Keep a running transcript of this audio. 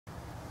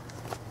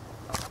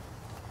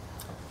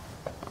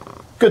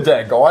Good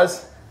day,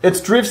 guys. It's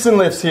Drifts and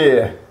Lifts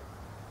here.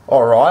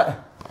 Alright,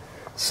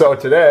 so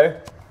today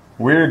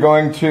we're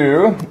going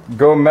to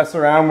go mess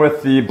around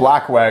with the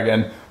black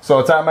wagon. So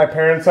it's at my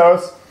parents'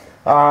 house.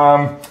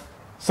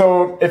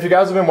 So if you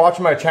guys have been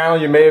watching my channel,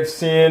 you may have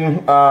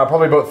seen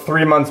probably about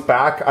 3 months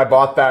back, I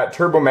bought that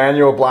turbo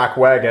manual black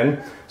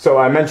wagon. So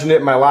I mentioned it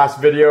in my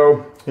last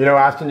video, you know,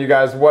 asking you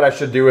guys what I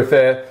should do with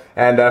it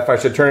and if I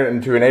should turn it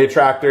into an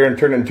A-tractor and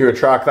turn it into a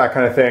truck, that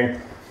kind of thing.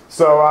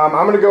 So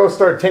I'm going to go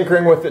start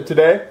tinkering with it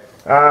today.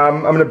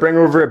 I'm going to bring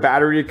over a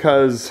battery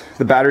because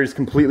the battery is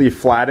completely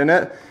flat in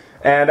it.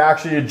 And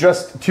actually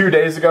just 2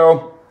 days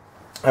ago,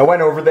 I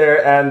went over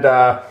there and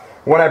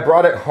when I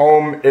brought it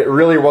home, it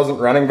really wasn't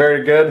running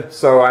very good.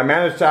 So I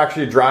managed to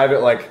actually drive it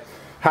like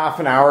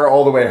half an hour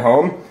all the way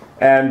home.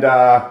 And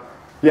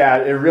yeah,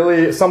 it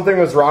really, something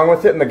was wrong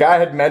with it. And the guy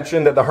had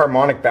mentioned that the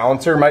harmonic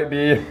balancer might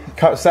be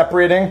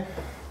separating.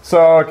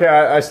 So okay,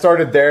 I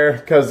started there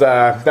because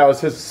that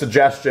was his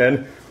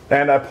suggestion.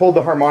 And I pulled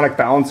the harmonic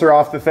balancer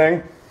off the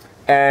thing,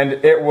 and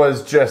it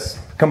was just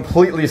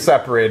completely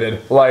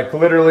separated. Like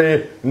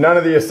literally none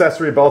of the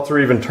accessory belts were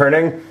even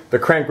turning. The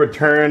crank would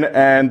turn,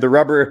 and the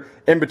rubber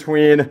in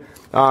between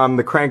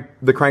the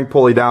crank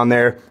pulley down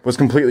there was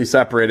completely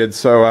separated.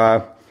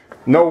 So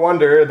no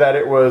wonder that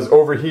it was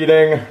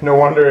overheating. No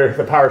wonder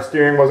the power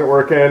steering wasn't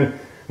working.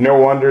 No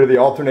wonder the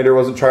alternator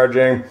wasn't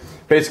charging.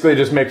 Basically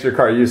just makes your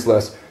car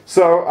useless.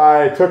 So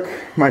I took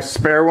my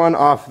spare one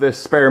off this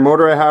spare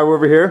motor I have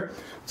over here.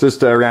 It's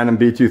just a random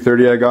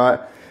B230 I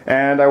got.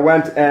 And I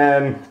went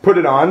and put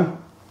it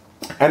on,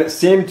 and it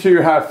seemed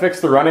to have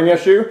fixed the running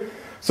issue.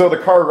 So the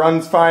car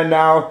runs fine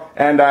now,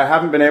 and I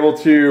haven't been able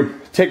to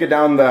take it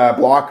down the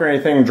block or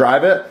anything and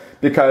drive it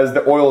because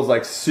the oil is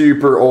like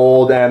super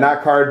old, and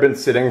that car had been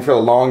sitting for a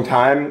long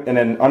time in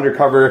an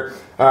undercover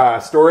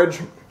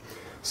storage.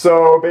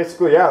 So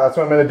basically, yeah, that's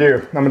what I'm gonna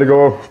do. I'm gonna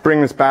go bring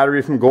this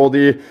battery from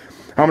Goldie.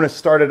 I'm gonna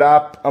start it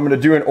up. I'm gonna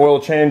do an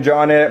oil change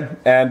on it,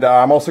 and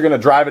I'm also gonna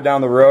drive it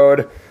down the road.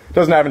 It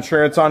doesn't have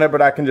insurance on it,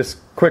 but I can just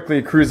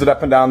quickly cruise it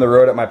up and down the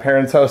road at my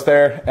parents' house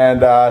there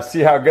and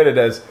see how good it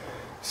is.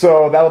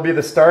 So that'll be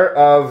the start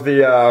of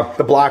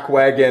the black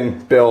wagon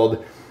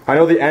build. I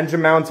know the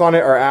engine mounts on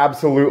it are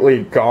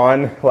absolutely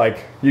gone.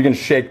 Like, you can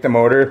shake the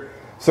motor.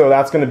 So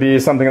that's gonna be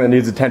something that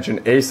needs attention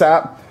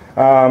ASAP.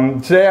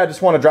 Today I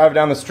just wanna drive it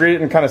down the street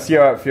and kind of see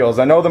how it feels.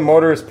 I know the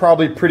motor is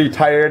probably pretty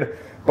tired,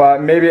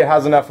 but maybe it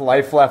has enough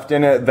life left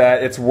in it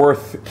that it's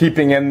worth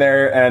keeping in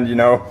there and, you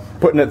know,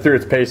 putting it through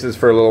its paces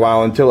for a little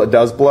while until it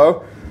does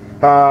blow.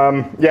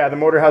 Yeah, the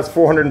motor has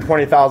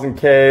 420,000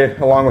 K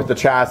along with the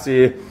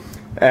chassis.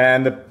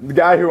 And the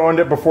guy who owned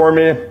it before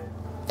me,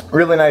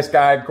 really nice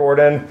guy,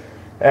 Gordon.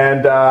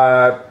 And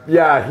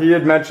yeah, he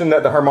had mentioned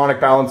that the harmonic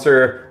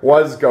balancer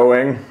was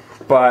going,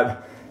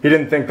 but he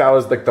didn't think that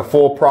was like the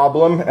full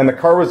problem. And the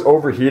car was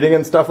overheating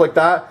and stuff like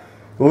that.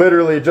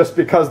 Literally just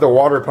because the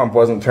water pump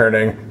wasn't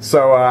turning.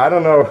 So I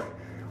don't know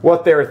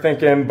what they were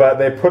thinking, but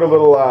they put a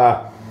little,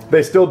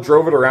 they still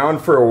drove it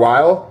around for a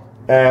while,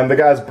 and the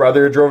guy's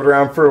brother drove it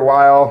around for a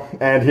while,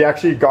 and he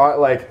actually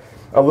got like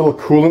a little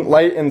coolant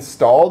light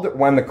installed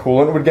when the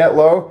coolant would get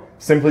low,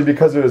 simply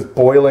because it was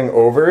boiling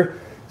over.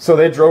 So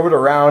they drove it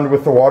around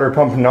with the water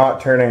pump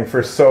not turning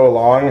for so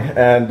long,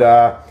 and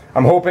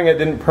I'm hoping it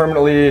didn't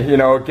permanently, you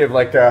know, give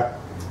like a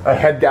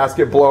head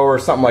gasket blow or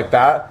something like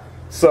that.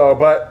 So,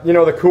 but you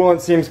know, the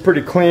coolant seems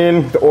pretty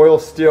clean. The oil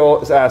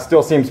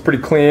still seems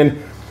pretty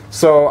clean.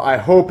 So I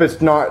hope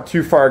it's not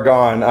too far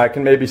gone. I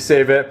can maybe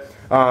save it.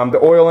 The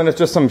oil in it's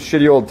just some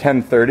shitty old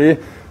 1030.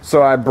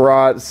 So I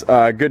brought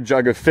a good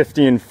jug of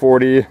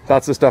 1540.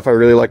 That's the stuff I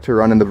really like to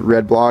run in the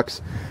red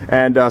blocks.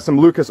 And some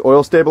Lucas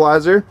oil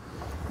stabilizer.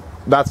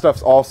 That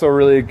stuff's also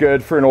really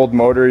good for an old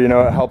motor. You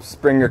know, it helps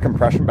bring your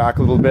compression back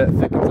a little bit,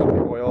 thickens up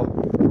the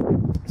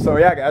oil. So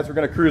yeah, guys, we're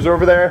gonna cruise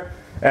over there.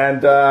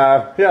 And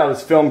yeah,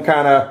 let's film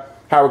kind of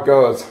how it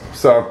goes.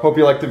 So hope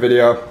you liked the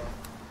video.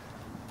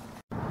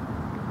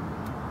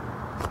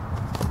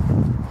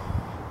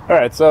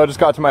 Alright, so I just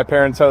got to my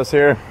parents' house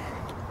here.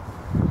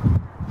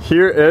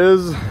 Here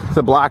is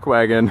the black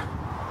wagon.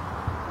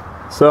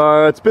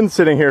 So it's been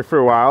sitting here for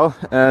a while,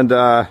 and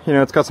you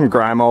know, it's got some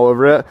grime all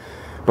over it.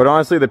 But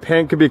honestly, the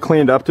paint could be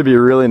cleaned up to be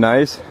really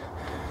nice.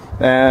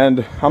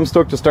 And I'm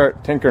stoked to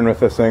start tinkering with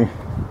this thing.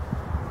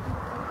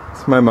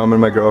 It's my mom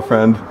and my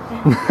girlfriend.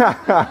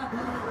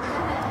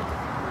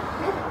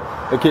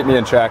 They keep me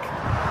in check.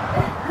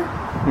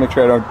 Make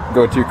sure I don't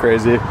go too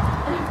crazy.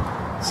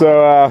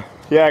 So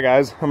yeah,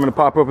 guys, I'm gonna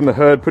pop open the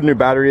hood, put a new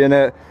battery in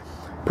it,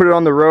 put it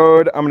on the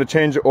road. I'm gonna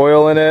change the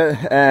oil in it,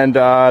 and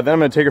then I'm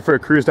gonna take it for a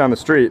cruise down the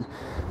street.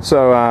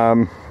 So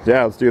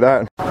yeah, let's do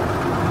that.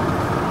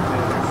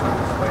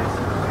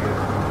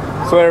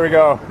 So there we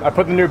go. I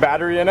put the new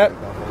battery in it,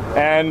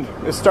 and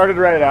it started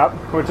right up,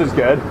 which is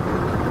good.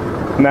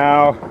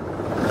 Now,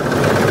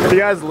 if you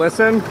guys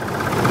listen,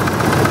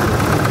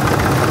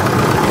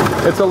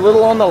 it's a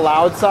little on the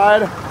loud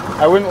side.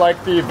 I wouldn't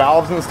like the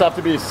valves and stuff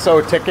to be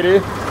so tickety.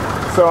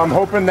 So I'm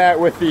hoping that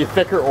with the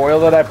thicker oil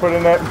that I put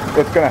in it,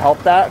 it's gonna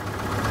help that.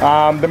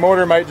 The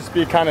motor might just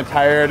be kind of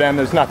tired and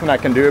there's nothing I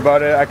can do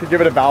about it. I could give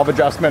it a valve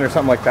adjustment or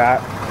something like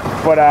that.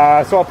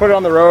 But so I'll put it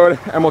on the road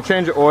and we'll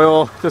change the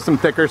oil to some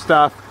thicker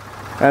stuff.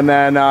 And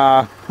then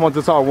once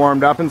it's all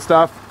warmed up and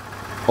stuff,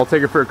 I'll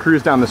take it for a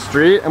cruise down the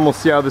street and we'll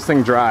see how this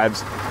thing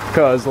drives.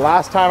 Because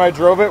last time I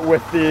drove it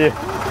with the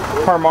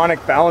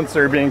harmonic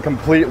balancer being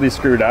completely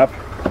screwed up.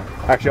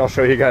 Actually, I'll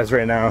show you guys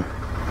right now.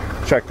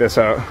 Check this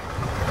out.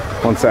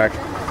 One sec.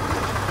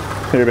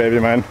 Here, baby,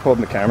 mind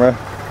holding the camera.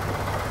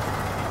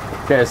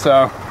 Okay,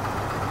 so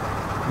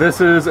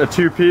this is a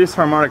 2-piece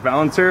harmonic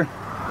balancer.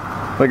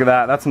 Look at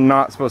that, that's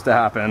not supposed to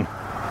happen.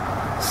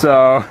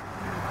 So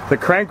the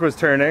crank was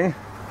turning,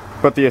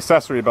 but the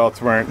accessory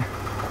belts weren't.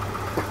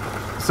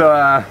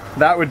 So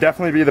that would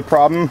definitely be the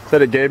problem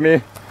that it gave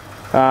me.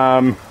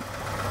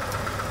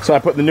 So I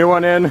put the new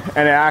one in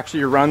and it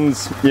actually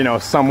runs, you know,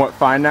 somewhat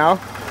fine now.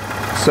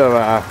 So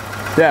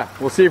yeah,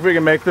 we'll see if we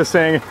can make this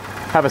thing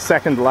have a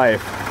second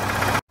life.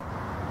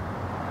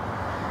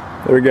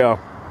 There we go.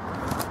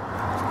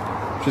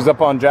 She's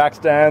up on jack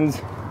stands,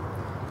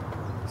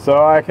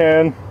 so I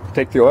can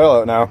take the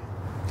oil out now.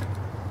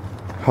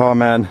 Oh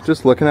man,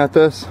 just looking at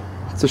this,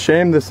 it's a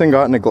shame this thing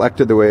got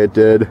neglected the way it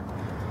did.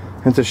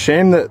 It's a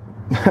shame that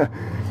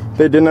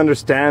they didn't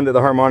understand that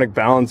the harmonic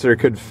balancer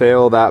could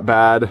fail that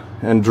bad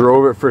and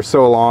drove it for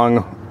so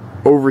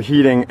long,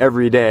 overheating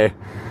every day.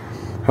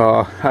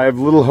 I have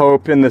little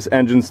hope in this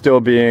engine still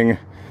being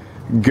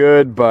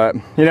good, but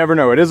you never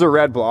know. It is a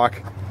red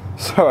block,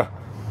 so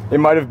it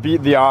might have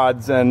beat the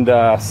odds and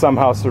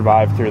somehow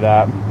survived through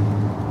that.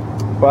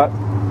 But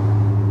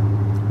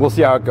we'll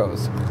see how it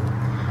goes.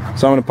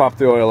 So I'm gonna pop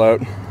the oil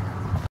out.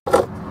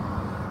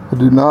 I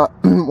do not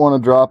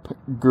want to drop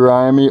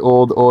grimy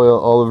old oil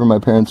all over my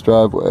parents'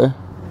 driveway.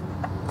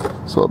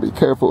 So I'll be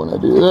careful when I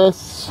do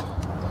this.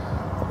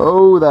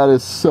 Oh, that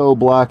is so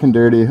black and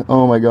dirty.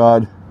 Oh my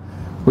God.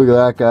 Look at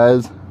that,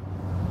 guys.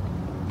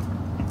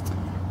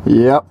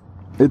 Yep,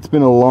 it's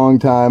been a long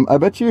time. I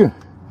bet you,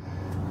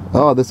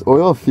 oh, this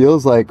oil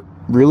feels like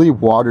really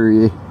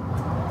watery.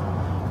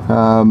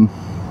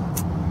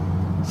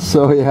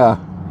 So yeah,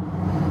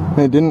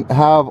 it didn't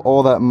have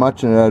all that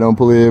much in it, I don't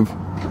believe.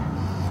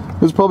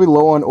 It was probably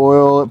low on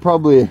oil. It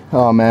probably,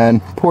 oh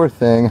man, poor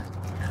thing.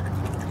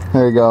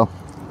 There you go.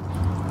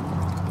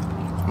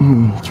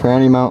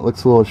 Tranny mount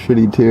looks a little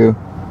shitty too.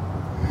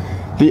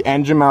 The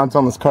engine mounts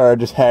on this car are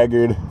just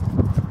haggard.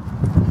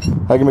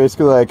 I can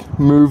basically like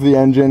move the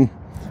engine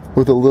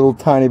with a little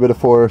tiny bit of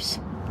force.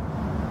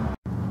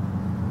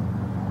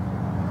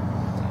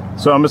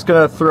 So I'm just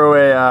gonna throw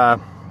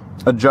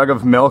a jug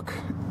of milk.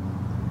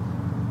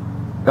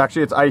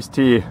 Actually, it's iced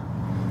tea.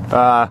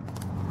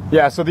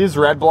 Yeah, so these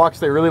red blocks,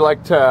 they really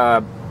like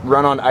to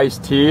run on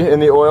iced tea in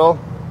the oil.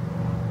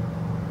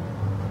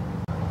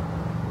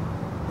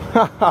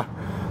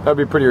 That'd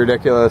be pretty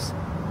ridiculous.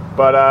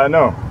 But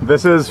no,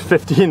 this is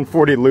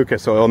 1540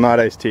 Lucas oil,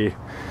 not iced tea.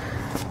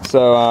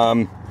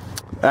 So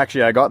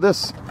actually I got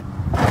this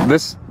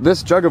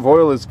jug of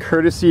oil is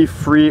courtesy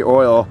free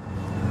oil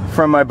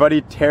from my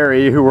buddy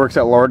Terry, who works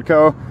at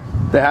Lordco.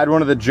 They had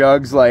one of the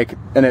jugs like,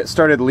 and it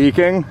started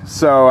leaking,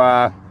 so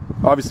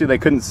obviously they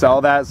couldn't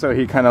sell that, so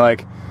he kind of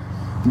like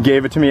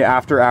gave it to me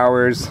after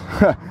hours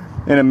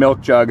in a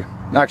milk jug.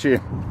 Actually,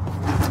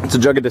 it's a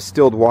jug of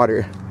distilled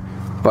water,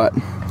 but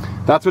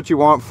that's what you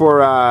want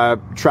for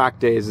track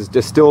days, is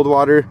distilled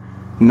water,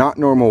 not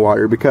normal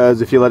water,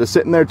 because if you let it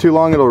sit in there too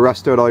long, it'll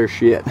rust out all your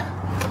shit.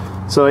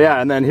 So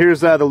yeah, and then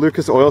here's the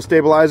Lucas oil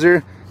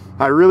stabilizer.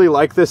 I really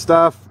like this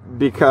stuff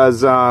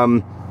because I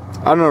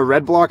don't know,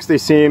 red blocks, they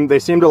seem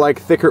to like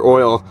thicker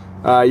oil.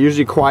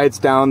 Usually quiets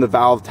down the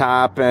valve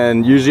tap,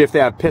 and usually if they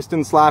have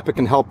piston slap, it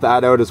can help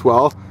that out as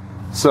well.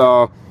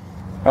 So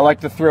I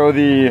like to throw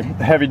the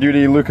heavy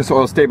duty Lucas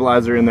oil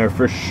stabilizer in there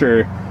for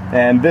sure.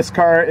 And this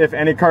car, if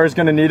any car is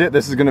going to need it,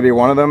 this is going to be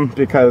one of them,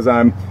 because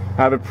I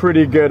have a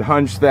pretty good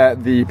hunch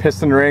that the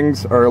piston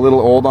rings are a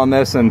little old on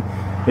this, and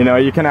you know,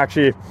 you can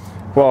actually,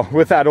 well,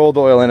 with that old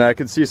oil in it, I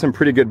could see some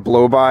pretty good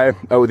blow by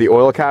out with the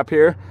oil cap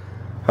here.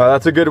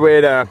 That's a good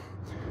way to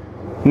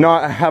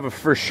not have a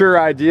for sure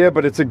idea,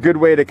 but it's a good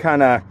way to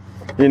kind of,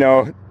 you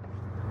know,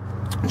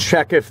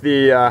 check if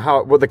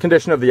what the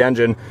condition of the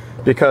engine,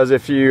 because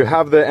if you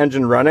have the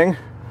engine running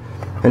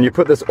and you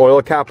put this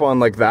oil cap on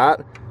like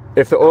that,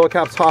 if the oil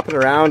cap's hopping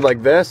around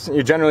like this,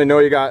 you generally know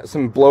you got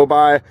some blow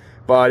by.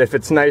 But if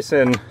it's nice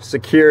and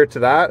secure to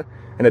that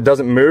and it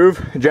doesn't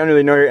move, you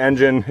generally know your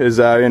engine is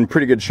in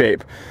pretty good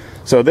shape.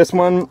 So this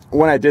one,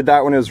 when I did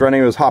that when it was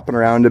running, it was hopping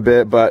around a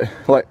bit, but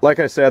like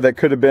I said, that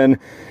could have been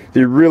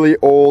the really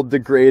old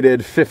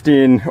degraded it's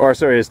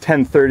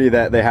 1030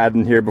 that they had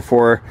in here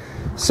before.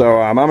 So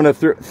I'm gonna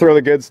throw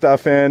the good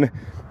stuff in,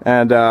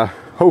 and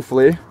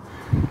hopefully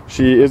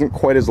she isn't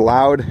quite as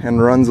loud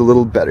and runs a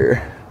little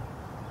better.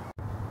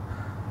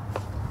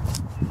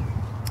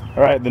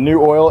 All right, the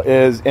new oil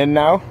is in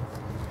now.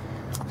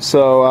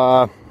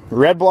 So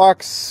red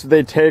blocks,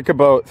 they take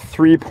about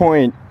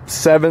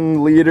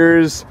 3.7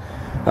 liters,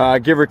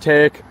 give or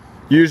take.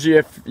 Usually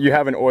if you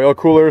have an oil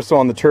cooler, so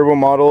on the turbo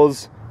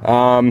models,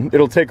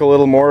 It'll take a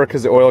little more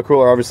because the oil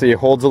cooler obviously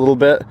holds a little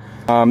bit.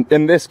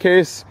 In this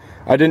case,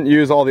 I didn't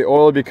use all the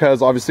oil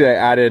because obviously I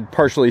added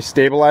partially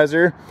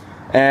stabilizer.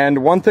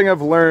 And one thing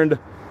I've learned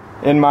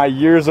in my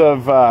years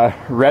of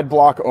red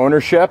block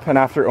ownership, and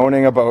after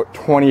owning about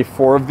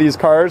 24 of these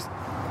cars,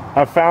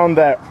 I've found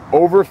that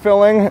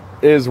overfilling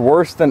is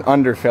worse than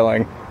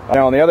underfilling.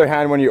 Now on the other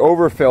hand, when you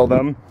overfill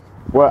them,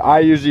 what I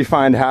usually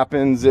find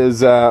happens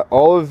is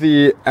all of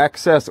the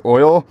excess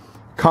oil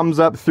comes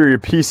up through your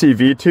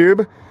PCV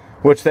tube,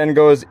 which then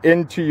goes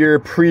into your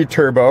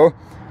pre-turbo.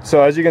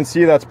 So as you can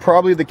see, that's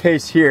probably the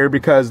case here,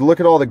 because look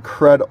at all the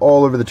crud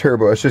all over the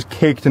turbo. It's just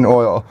caked in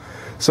oil.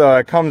 So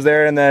it comes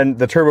there, and then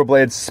the turbo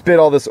blades spit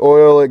all this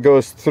oil. It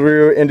goes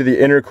through into the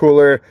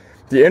intercooler.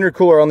 The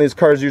intercooler on these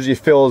cars usually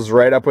fills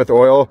right up with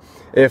oil.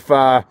 If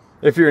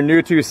you're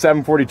new to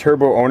 740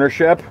 turbo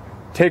ownership,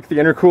 take the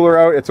intercooler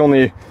out. It's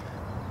only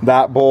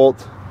that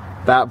bolt,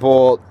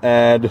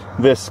 and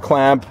this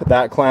clamp,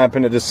 that clamp,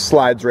 and it just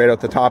slides right out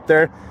the top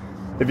there.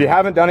 If you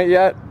haven't done it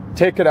yet,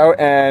 take it out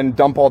and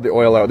dump all the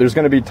oil out. There's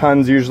going to be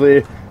tons,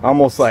 usually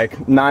almost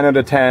like 9 out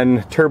of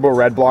 10 turbo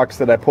red blocks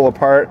that I pull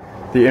apart.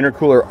 The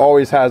intercooler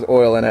always has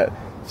oil in it.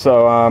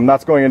 So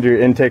that's going into your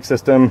intake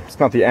system. It's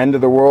not the end of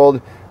the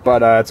world,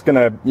 but it's going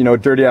to, you know,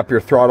 dirty up your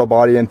throttle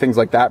body and things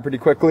like that pretty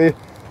quickly.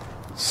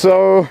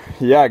 So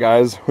yeah,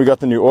 guys, we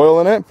got the new oil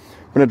in it.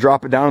 I'm going to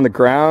drop it down on the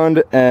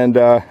ground, and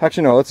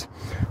actually no, let's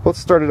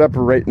start it up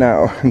right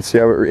now and see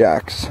how it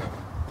reacts.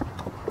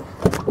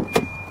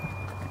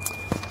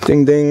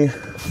 Ding ding.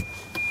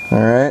 All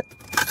right.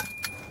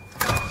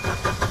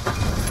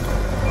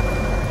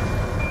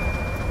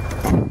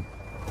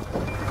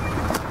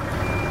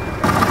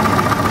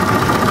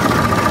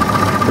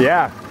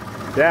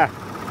 Yeah,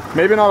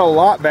 maybe not a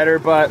lot better,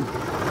 but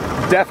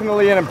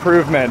definitely an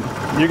improvement.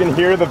 You can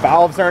hear the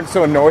valves aren't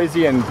so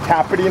noisy and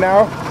tappety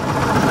now.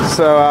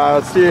 So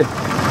let's see,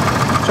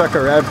 check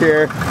our rev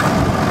here.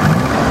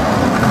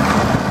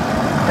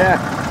 Yeah,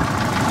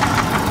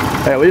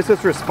 hey, at least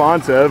it's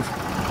responsive.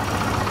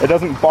 It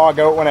doesn't bog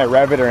out when I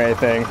rev it or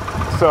anything.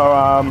 So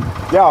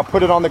yeah, I'll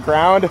put it on the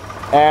ground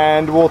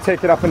and we'll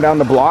take it up and down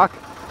the block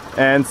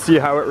and see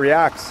how it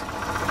reacts.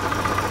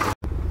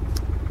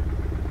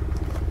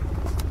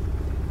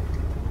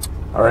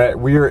 All right,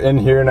 we are in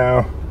here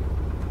now.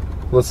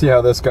 Let's see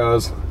how this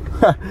goes.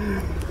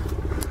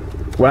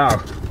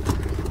 Wow,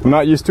 I'm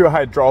not used to a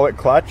hydraulic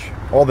clutch.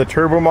 All the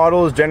turbo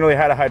models generally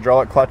had a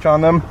hydraulic clutch on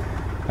them.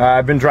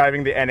 I've been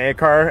driving the NA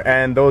car,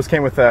 and those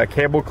came with a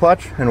cable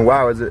clutch, and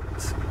wow, is it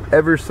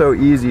ever so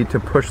easy to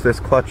push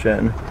this clutch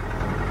in.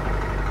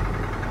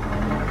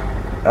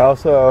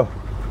 Also,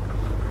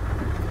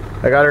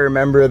 I gotta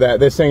remember that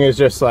this thing is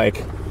just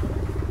like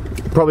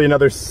probably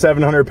another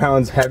 700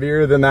 pounds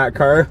heavier than that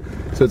car,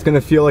 so it's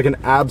gonna feel like an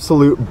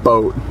absolute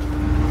boat.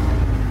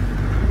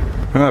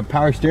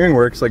 Power steering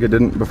works like it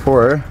didn't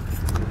before.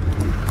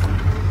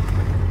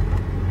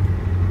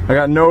 I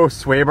got no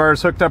sway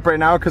bars hooked up right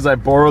now because I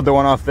borrowed the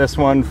one off this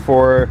one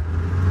for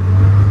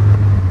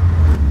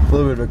a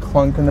little bit of a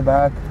clunk in the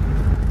back.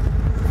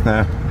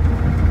 Nah.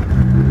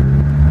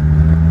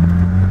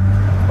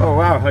 Oh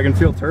wow, I can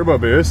feel turbo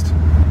boost.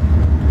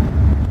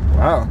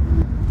 Wow,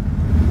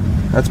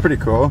 that's pretty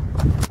cool.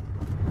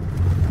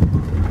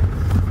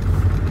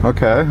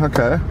 Okay.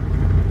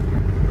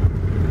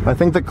 I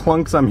think the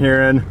clunks I'm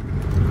hearing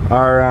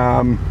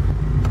are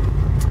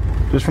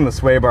just from the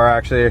sway bar,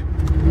 actually.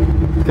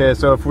 Okay,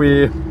 so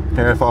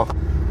if I'll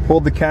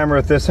hold the camera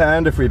with this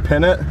hand, if we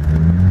pin it.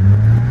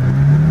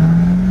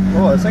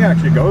 Oh, this thing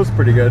actually goes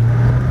pretty good.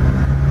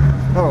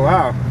 Oh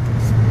wow,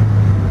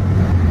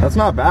 that's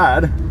not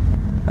bad.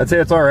 I'd say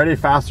it's already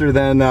faster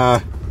than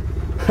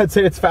I'd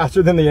say it's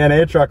faster than the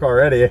NA truck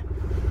already.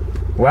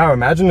 Wow,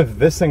 imagine if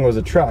this thing was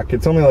a truck.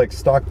 It's only like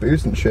stock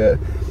boost and shit.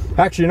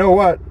 Actually, you know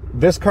what?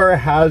 This car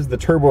has the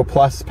Turbo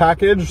Plus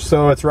package,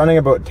 so it's running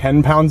about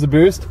 10 pounds of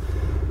boost.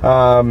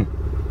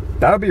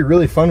 That would be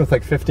really fun with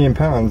like 15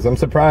 pounds. I'm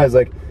surprised.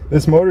 Like,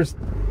 this motor's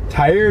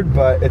tired,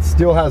 but it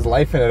still has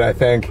life in it, I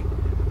think.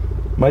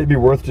 Might be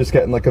worth just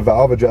getting like a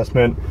valve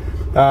adjustment.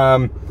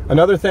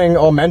 Another thing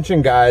I'll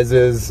mention, guys,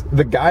 is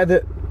the guy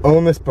that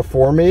owned this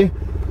before me,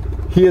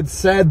 he had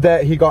said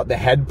that he got the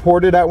head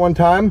ported at one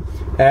time,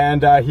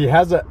 and he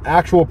has an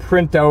actual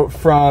printout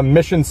from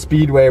Mission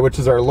Speedway, which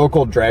is our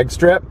local drag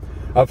strip,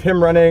 of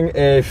him running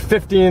a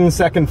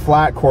 15-second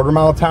flat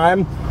quarter-mile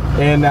time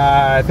in,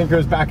 I think it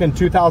was back in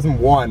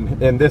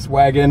 2001, in this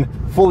wagon,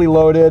 fully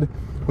loaded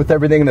with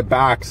everything in the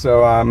back.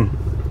 So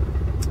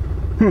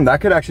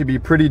that could actually be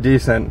pretty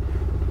decent.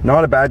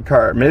 Not a bad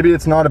car. Maybe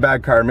it's not a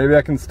bad car. Maybe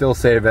I can still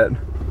save it.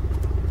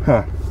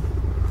 Huh.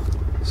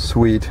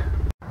 Sweet.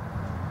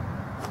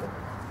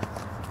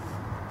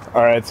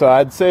 All right, so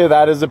I'd say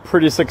that is a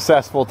pretty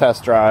successful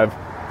test drive.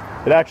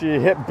 It actually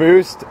hit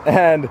boost,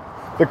 and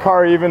the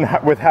car, even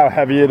with how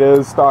heavy it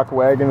is, stock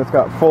wagon, it's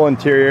got full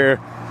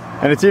interior,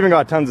 and it's even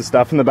got tons of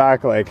stuff in the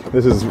back. Like,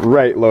 this is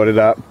right loaded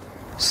up.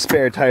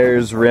 Spare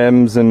tires,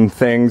 rims, and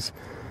things.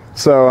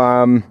 So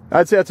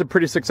I'd say that's a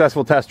pretty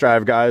successful test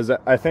drive, guys.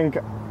 I think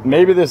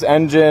maybe this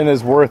engine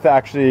is worth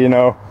actually, you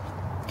know,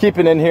 keep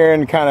it in here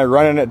and kind of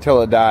running it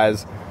till it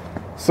dies.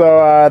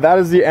 So that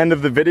is the end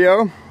of the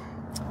video.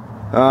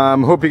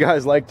 Hope you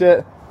guys liked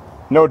it.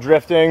 No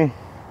drifting,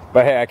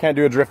 but hey, I can't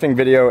do a drifting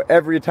video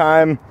every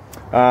time.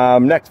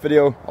 Next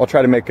video, I'll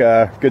try to make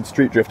a good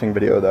street drifting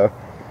video though.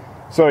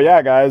 So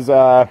yeah, guys,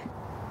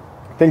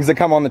 things that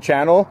come on the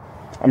channel,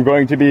 I'm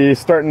going to be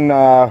starting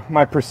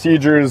my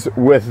procedures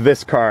with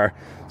this car.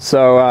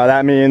 So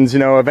that means, you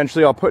know,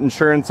 eventually I'll put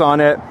insurance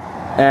on it,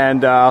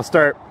 and I'll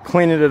start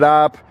cleaning it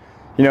up,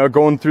 you know,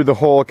 going through the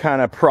whole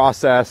kind of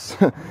process,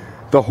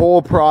 the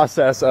whole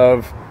process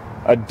of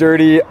a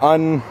dirty,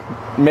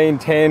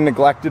 unmaintained,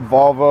 neglected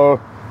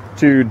Volvo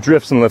to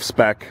driftsnlifts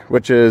spec,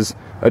 which is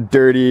a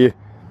dirty,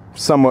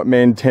 somewhat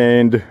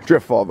maintained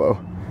drift Volvo.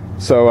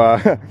 So,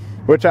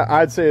 which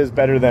I'd say is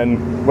better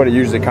than what it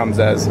usually comes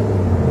as.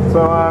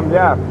 So,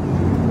 yeah.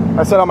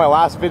 I said on my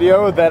last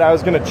video that I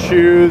was going to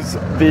choose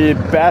the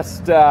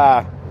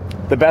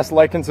best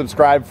like and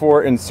subscribe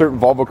for, insert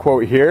Volvo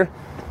quote here.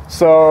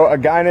 So a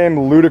guy named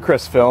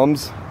Ludicrous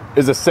Films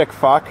is a sick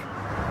fuck,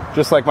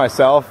 just like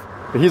myself,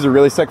 but he's a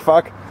really sick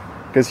fuck,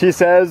 because he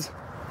says,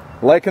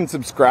 like and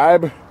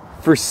subscribe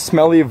for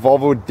smelly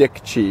Volvo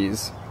dick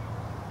cheese.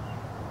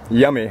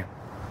 Yummy.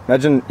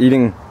 Imagine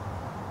eating,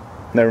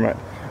 never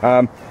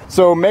mind.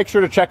 So make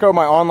sure to check out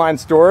my online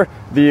store.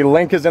 The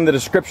link is in the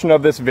description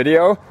of this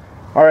video.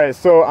 Alright,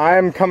 so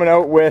I'm coming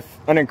out with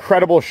an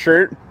incredible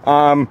shirt.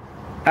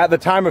 At the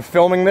time of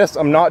filming this,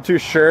 I'm not too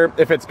sure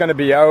if it's going to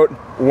be out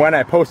when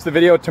I post the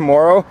video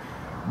tomorrow,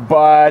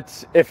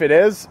 but if it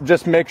is,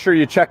 just make sure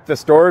you check the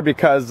store,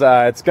 because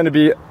it's going to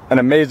be an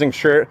amazing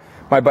shirt.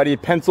 My buddy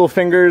Pencil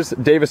Fingers,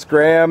 Davis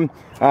Graham,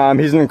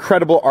 he's an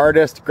incredible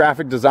artist,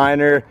 graphic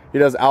designer. He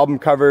does album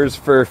covers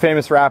for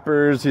famous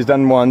rappers. He's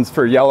done ones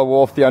for Yellow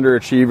Wolf, The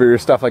Underachiever,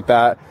 stuff like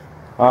that.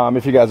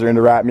 If you guys are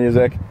into rap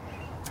music.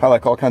 I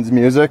like all kinds of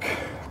music,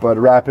 but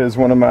rap is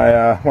one of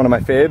my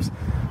faves.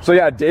 So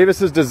yeah,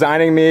 Davis is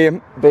designing me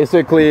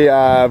basically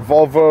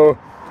Volvo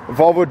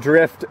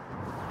Drift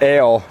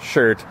Ale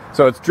shirt.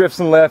 So it's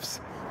driftsnlifts.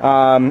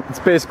 It's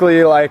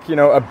basically like, you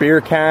know, a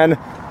beer can,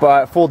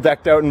 but full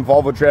decked out in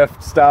Volvo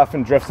Drift stuff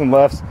and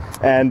driftsnlifts.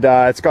 And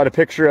it's got a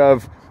picture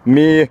of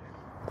me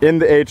in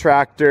the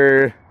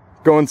A-tractor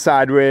going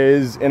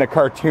sideways in a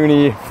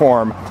cartoony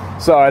form.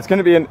 So it's going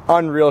to be an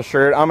unreal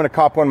shirt. I'm going to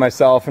cop one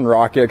myself and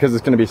rock it because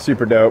it's going to be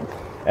super dope.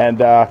 And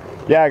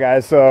yeah,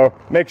 guys, so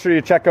make sure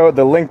you check out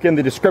the link in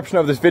the description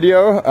of this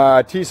video.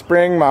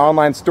 Teespring, my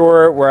online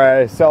store where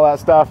I sell that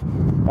stuff.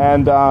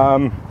 And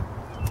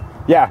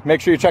yeah,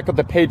 make sure you check out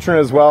the Patreon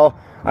as well.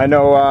 I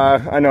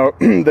know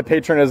the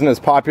Patreon isn't as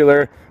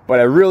popular, but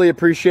I really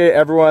appreciate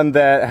everyone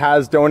that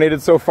has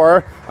donated so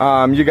far.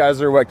 You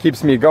guys are what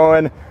keeps me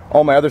going.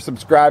 All my other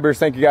subscribers,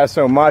 thank you guys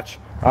so much.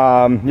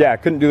 Yeah,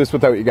 couldn't do this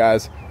without you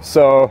guys.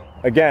 So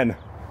again,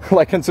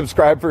 like and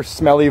subscribe for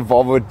smelly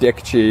Volvo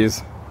dick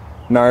cheese.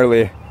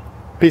 Gnarly.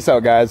 Peace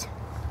out, guys.